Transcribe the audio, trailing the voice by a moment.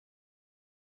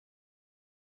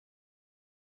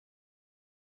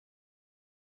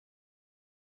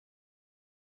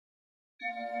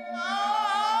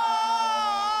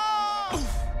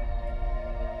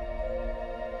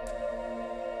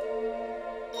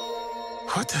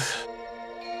What the?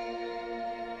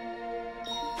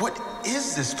 What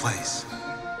is this place?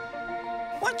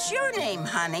 What's your name,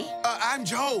 honey? I'm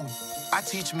Joe. I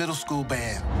teach middle school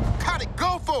band. Got it,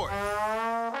 go for it!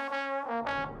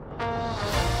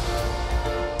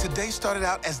 Today started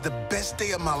out as the best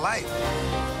day of my life.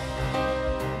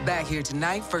 Back here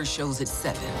tonight, first show's at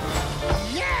 7.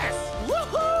 Yes!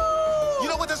 Woohoo! You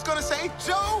know what that's gonna say?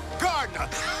 Joe Gardner.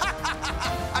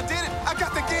 I did it, I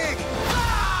got the gig.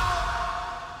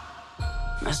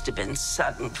 Must have been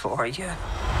sudden for you.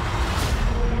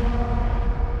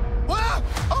 What?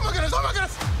 Oh my goodness, oh my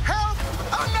goodness! Help!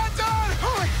 I'm not done!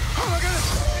 Oh my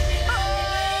goodness!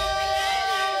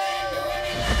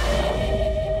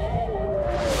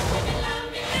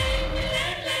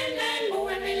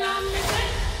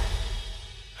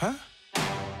 Huh?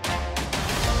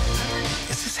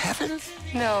 Is this heaven?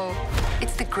 No,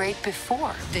 it's the great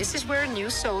before. This is where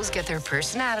new souls get their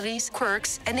personalities,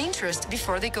 quirks, and interests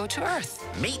before they go to Earth.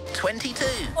 Meet 22.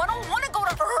 I don't want to go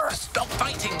to Earth. Stop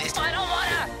fighting this. I don't want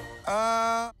to.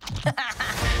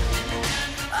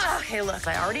 Okay, look,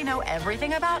 I already know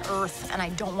everything about Earth, and I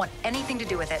don't want anything to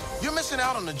do with it. You're missing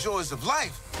out on the joys of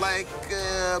life, like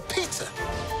pizza.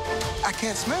 I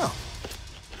can't smell.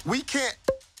 We can't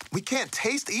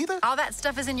taste either? All that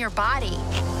stuff is in your body.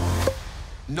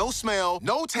 No smell,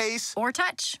 no taste. Or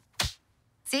touch.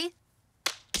 See?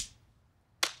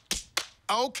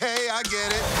 Okay, I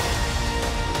get it.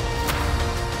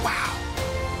 Wow,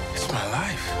 it's my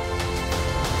life.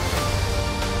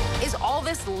 Is all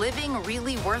this living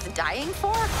really worth dying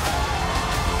for?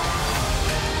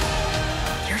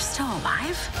 You're still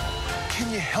alive?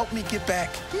 Can you help me get back?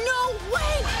 No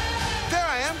way! There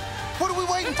I am. What are we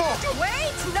waiting for?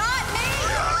 Wait, not me!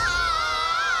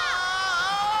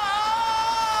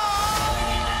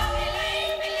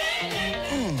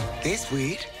 That's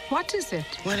weird. What is it?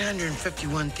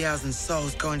 151,000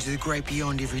 souls going to the great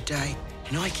beyond every day,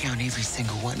 and I count every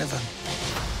single one of them.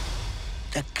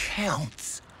 The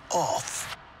count's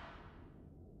off.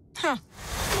 Huh.